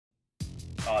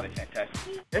Oh, they're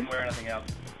fantastic. Don't wear anything else.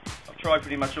 I've tried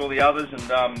pretty much all the others, and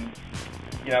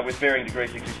you know, with varying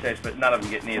degrees of success, but none of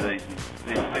them get near these.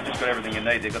 They've just got everything you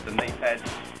need. They've got the knee pads,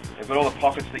 they've got all the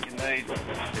pockets that you need,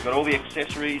 they've got all the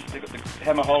accessories, they've got the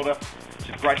hammer holder. It's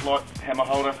a great light hammer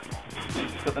holder.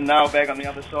 It's got the nail bag on the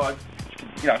other side,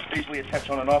 you know, easily attach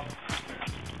on and off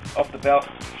the belt.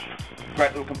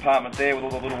 Great little compartment there with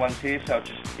all the little ones here, so it's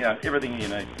just, you know, everything you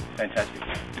need. Fantastic.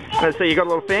 So you got a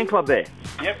little fan club there?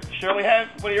 Yep, surely have.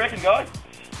 What do you reckon, guys?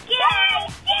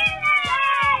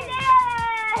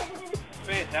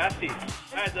 Fantastic.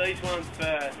 I had these ones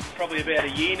for probably about a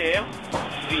year now.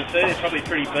 As you can see, they're probably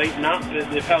pretty beaten up, but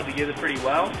they've held together pretty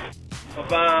well. I've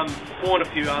worn a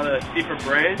few other different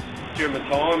brands during my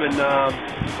time, and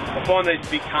I find these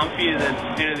a bit comfier than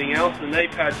anything else. The knee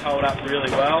pads hold up really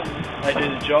well. They do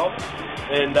the job.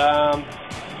 And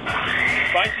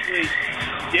basically,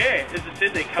 yeah, as I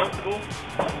said, they're comfortable,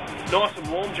 nice and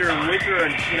warm during winter,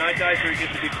 and you know, days where it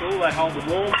gets a bit cool, they hold the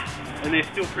warm, and they're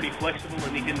still pretty flexible,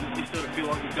 and you sort of feel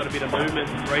like you've got a bit of movement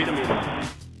and freedom in them.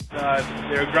 So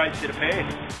they're a great set of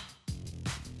pants.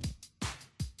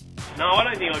 No, I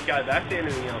don't think I'd go back to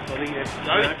anything else. I think that's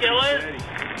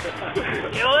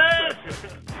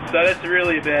So that's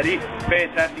really about it.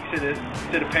 Fantastic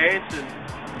set of pants, and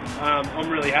I'm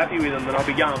really happy with them, and I'll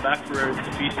be going back for a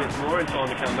few sets more in time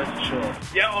to come, that's for sure.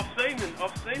 Yeah, I've seen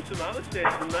some other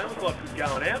sets, and they look like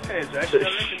going out pants, actually. I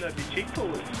reckon they'd be chick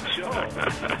pullers, for sure.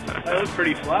 They look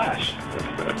pretty flash.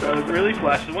 They look really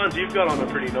flash. The ones you've got on are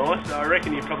pretty nice, so I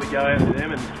reckon you'd probably go out with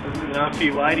them, and you know, a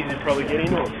few ladies would probably get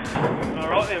into them. All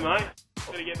right then, mate.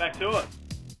 Gotta get back to it.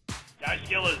 Go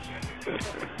Skillers.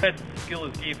 I've had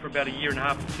Skillers gear for about a year and a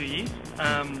half to 2 years.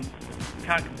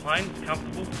 Can't complain, it's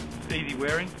comfortable, it's easy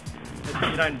wearing.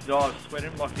 You don't die of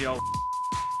sweating like the old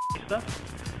stuff.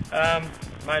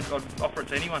 Mate, I'd offer it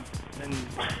to anyone. And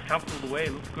comfortable to wear,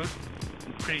 looks good.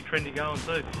 It's pretty trendy going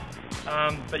too.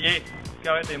 But yeah,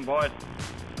 go out there and buy it.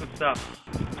 Good stuff.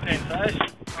 Sensation.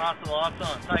 After the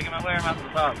lifetime. Take them and wear them up to the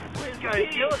pub. Where's going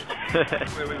to kill it?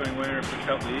 Where we've been wearing it for a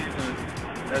couple of years, and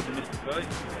it hasn't missed a beat.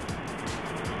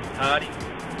 Hardy.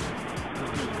 As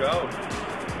good as gold.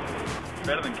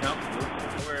 Better than comfortable. I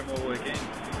wear them all weekend.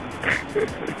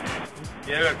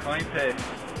 Yeah, I've got a clean pair.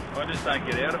 I just don't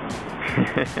get out of them.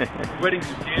 Weddings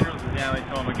and funerals is the only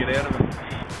time I get out of them.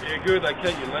 Yeah, good. They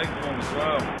keep your legs warm as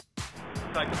well.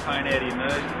 Take the pain out of your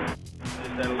knees. Just add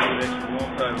a little bit extra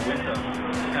warmth over winter.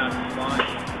 Can't complain.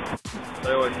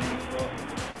 They always think it's right.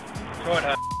 Tried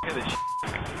hard to this shit.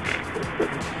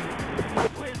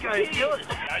 Where's going to kill it?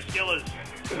 Go Skillers.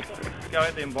 Go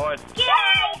out there and buy it.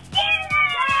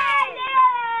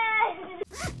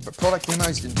 For product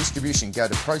demos and distribution, go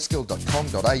to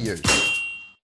proskill.com.au.